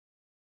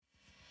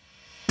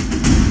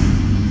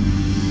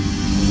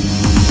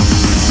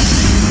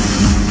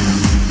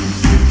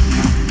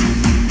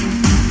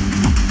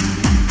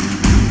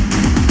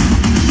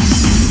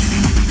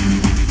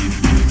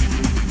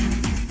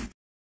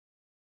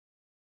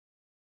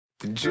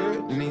The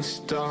journey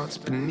starts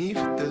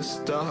beneath the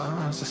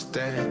stars. I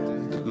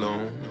stand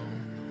alone.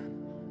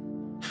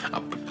 I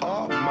put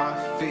all my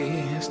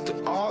fears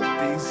to all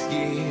these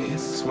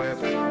years,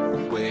 swept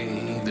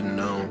away the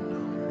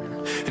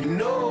known. And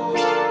no,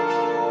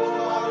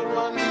 I'll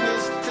run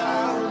this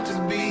town to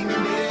be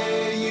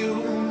near you.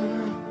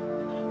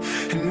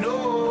 And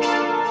no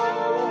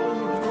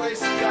gray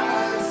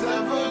skies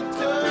ever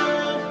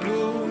turn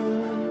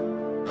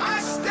blue. I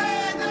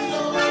stand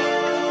alone.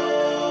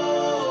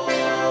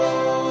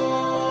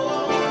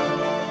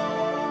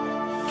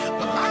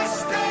 I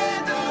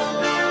stand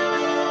alone.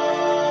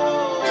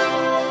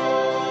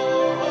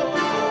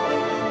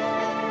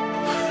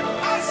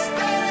 I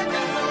stand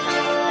alone.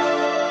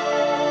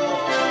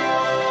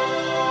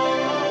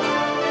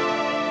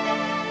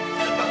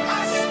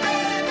 I stand alone. I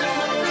stand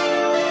alone.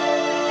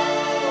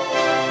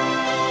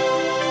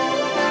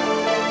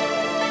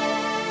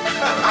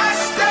 I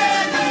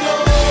stand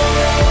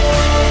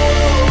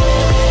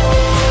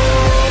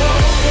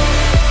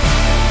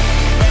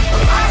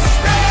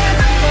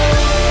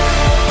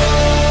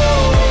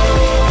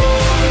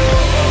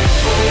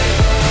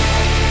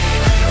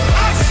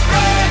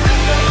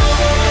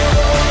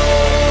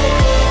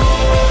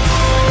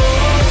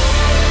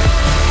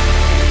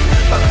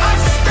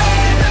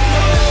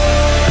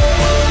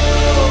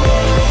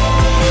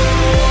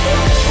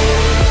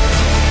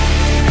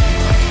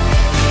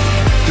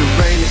The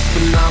rain is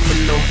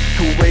phenomenal,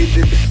 the way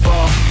that it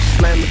falls,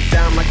 slam it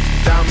down like a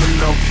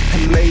domino,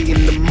 and lay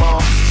in the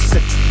moss.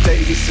 Said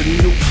today is a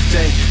new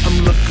day,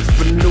 I'm looking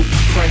for new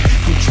prey.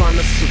 I'm trying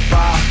to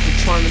survive, I'm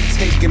trying to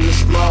take in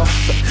this loss.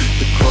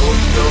 The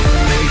clothes don't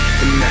make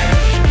the man,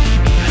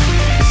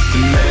 it's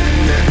the man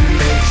that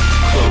makes the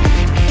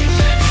clothes.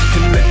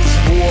 And if this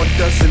war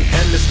doesn't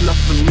end, there's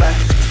nothing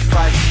left to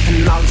fight,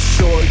 and I'll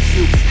assure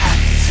you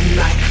happy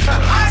tonight.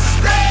 I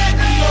stand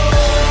alone.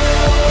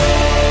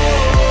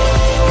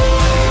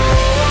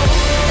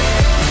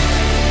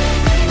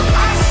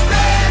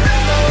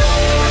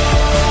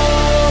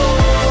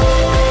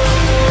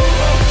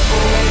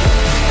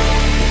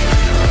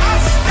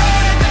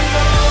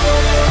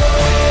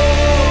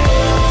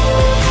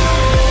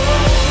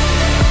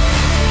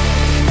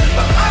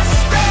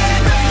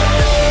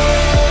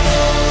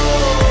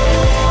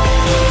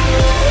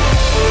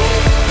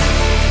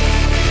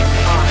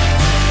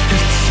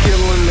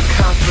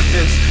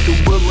 The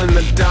will and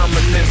the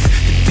dominance.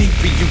 The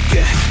deeper you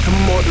get, the